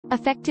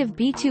Effective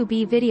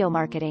B2B video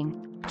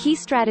marketing. Key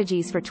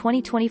strategies for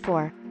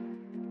 2024.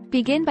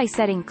 Begin by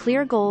setting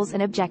clear goals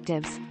and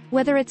objectives.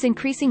 Whether it's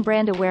increasing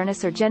brand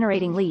awareness or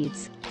generating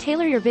leads,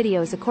 tailor your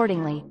videos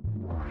accordingly.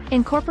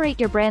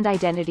 Incorporate your brand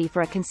identity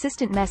for a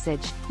consistent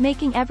message,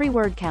 making every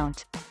word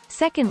count.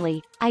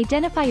 Secondly,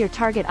 identify your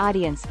target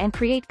audience and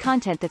create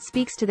content that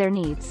speaks to their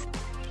needs.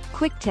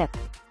 Quick tip.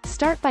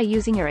 Start by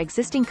using your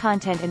existing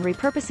content and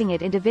repurposing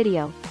it into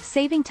video,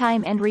 saving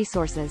time and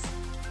resources.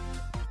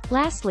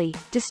 Lastly,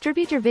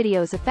 distribute your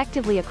videos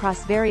effectively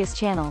across various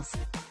channels.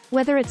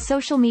 Whether it's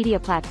social media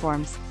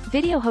platforms,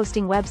 video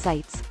hosting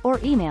websites, or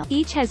email,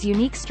 each has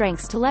unique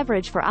strengths to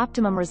leverage for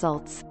optimum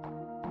results.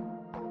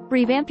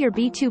 Revamp your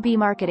B2B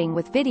marketing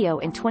with video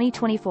in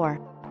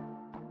 2024.